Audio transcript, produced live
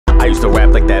I used to rap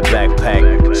like that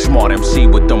backpack, smart MC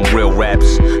with them real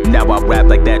raps. Now I rap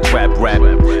like that trap rap,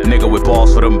 nigga with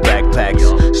balls for them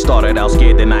backpacks. Started out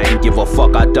scared, then I ain't give a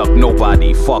fuck, I duck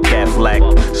nobody, fuck that flag.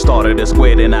 Started a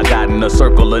square, then I got in a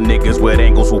circle of niggas with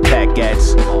angles who pack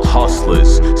gats.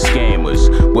 Hustlers,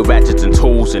 scammers, with ratchets and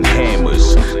tools and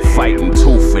hammers, fighting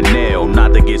tooth and nail,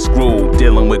 not to get screwed,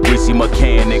 dealing with greasy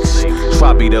mechanics.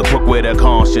 Try be the crook with a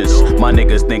conscience, my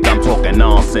niggas think I'm talking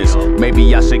nonsense.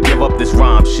 Maybe I should give up this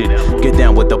rhyme shit, get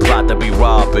down with the plot to be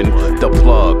robbing. The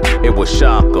plug, it would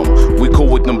shock him, we cool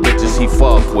with them bitches he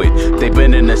fuck with. They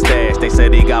been in the stash, they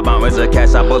said he got mountains of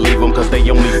cash, I believe him cause they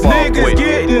only fuck niggas with.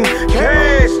 Niggas getting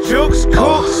cash, jukes,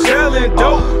 cooks, selling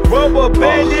dope, rubber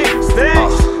bandit,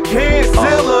 stacks, can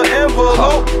seal a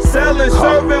envelope, selling,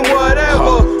 serving,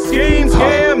 whatever, scheme,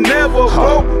 scam, never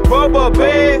broke, rubber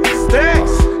band,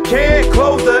 stacks, can't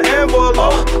close the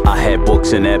envelope. I had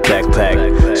books in that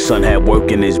backpack, son had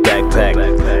work in his backpack.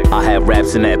 I had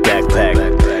raps in that backpack,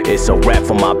 it's a rap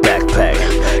for my backpack.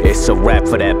 It's a rap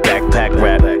for that backpack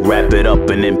rap, wrap it up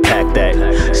and then pack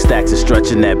that. Stacks of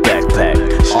stretch in that backpack,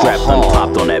 strapped and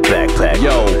popped on that backpack.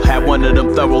 Yo, had one of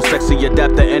them thorough, sexy,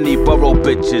 adapt to any borough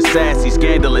bitches. Sassy,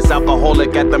 scandalous,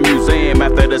 alcoholic at the museum.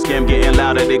 After the scam, getting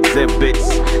loud at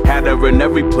exhibits. Had her in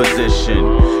every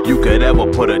position you could ever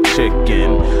put a chick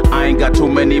in. I ain't got too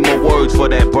many more words for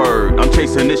that bird, I'm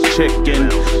chasing this chicken.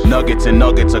 Nuggets and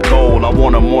nuggets of gold, I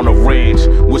want them on a range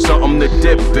with something to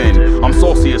dip in. I'm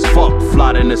saucy as fuck,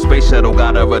 fly in the space shuttle,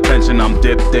 got her attention, I'm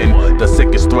dipped in the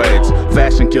sickest threads.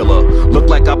 Fashion killer, look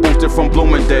like I boosted from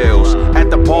Bloomingdale's. At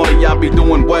the party I be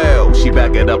doing well, she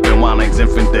back it up in wine like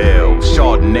Zinfandel.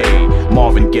 Chardonnay,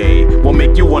 Marvin Gaye, will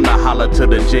make you wanna holler to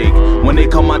the Jake. When they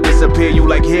come I disappear, you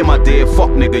like, here my dear,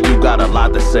 fuck nigga, you got a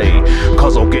lot to say.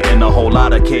 Cause I'm getting a whole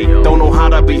lot of cake, don't know how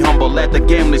to be humble at the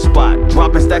gambling spot,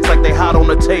 dropping stacks like they hot on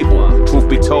the table. Truth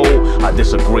be told, I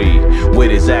disagree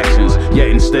with his actions, yet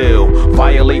and still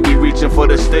violate, we reaching for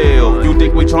the steel. You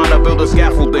think we trying to build a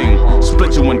scaffolding,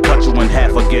 split you and cut you in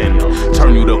half again,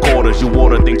 turn you to quarters, you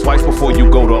oughta think twice before you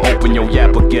go to open your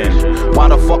yap again. Why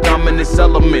the fuck I'm in this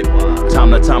element?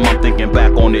 Time to time I'm thinking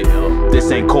back on it,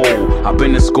 this ain't cool, I've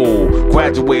been in school,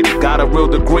 graduated, got a real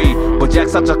degree, but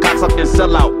Jack's such a cocksucking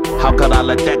sellout. How could I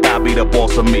let that guy be the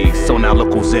boss of me? So now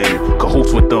look who's in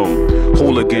cahoots with them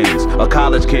hooligans, a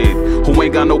college kid who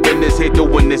ain't got no business here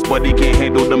doing this, but he can't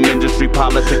handle them industry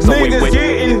politics. So niggas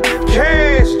getting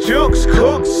cash, jukes,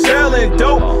 cooks, selling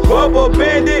dope, rubber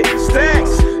bandit,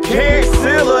 stacks, can't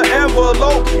seal an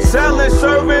envelope, selling,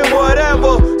 serving,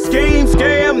 whatever, scheme,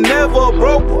 scam, never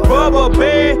broke, rubber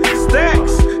band,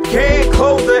 stacks, can't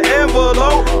close the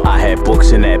envelope. I had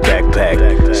books in that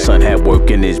backpack, son had work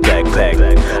in his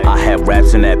backpack. I had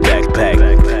raps in that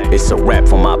backpack, it's a rap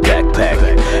for my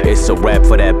backpack. It's a rap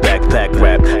for that backpack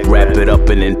rap, wrap it up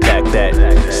and then pack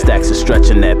that. Stacks of stretch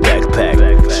in that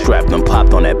backpack, strapped and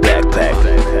popped on that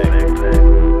backpack.